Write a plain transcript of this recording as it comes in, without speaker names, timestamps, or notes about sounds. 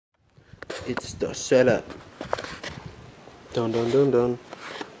It's the setup. Dun dun dun dun.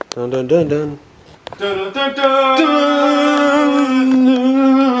 Dun dun dun dun. Dun, dun, dun.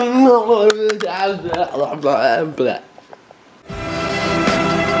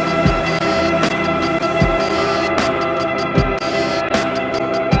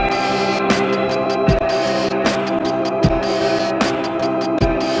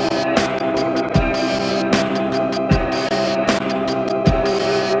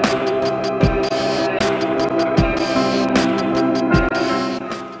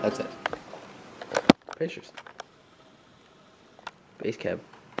 That's it. Pictures. Base cab.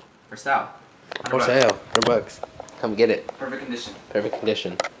 For sale. For sale. $100. Come get it. Perfect condition. Perfect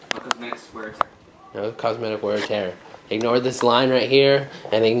condition. No cosmetics, wear and tear. No cosmetic wear or tear. Ignore this line right here,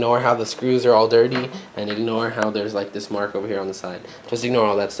 and ignore how the screws are all dirty, and ignore how there's like this mark over here on the side. Just ignore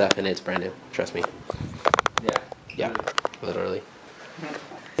all that stuff, and it's brand new. Trust me. Yeah. Yeah. Literally.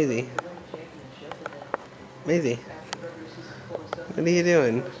 Maisie. Maisie. What are you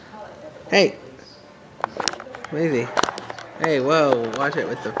doing? Hey. Maisie. Hey, whoa. Watch it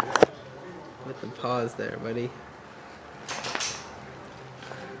with the paws there, buddy.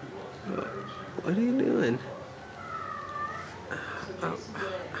 What are you doing? Oh.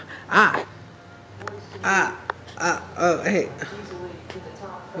 Ah! Ah! Ah! Oh, hey.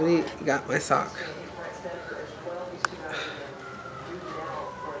 What do you got my sock?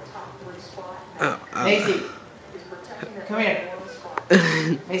 Oh, oh. Macy! Come here.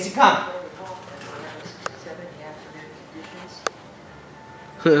 Macy, come.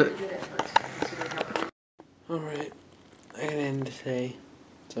 Alright. I gotta end today.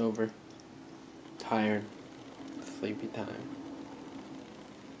 It's over. Tired. Sleepy time.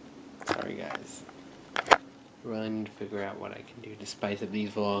 Sorry, guys. I really need to figure out what I can do to spice up these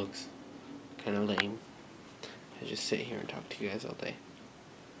vlogs. Kind of lame. I just sit here and talk to you guys all day.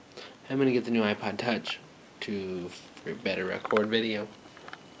 I'm gonna get the new iPod Touch for better record video.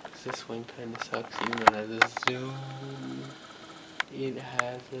 Cause this one kind of sucks. Even though it has a zoom. It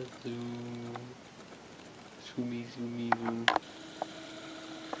has a zoom. Zoomy, zoomy, zoom.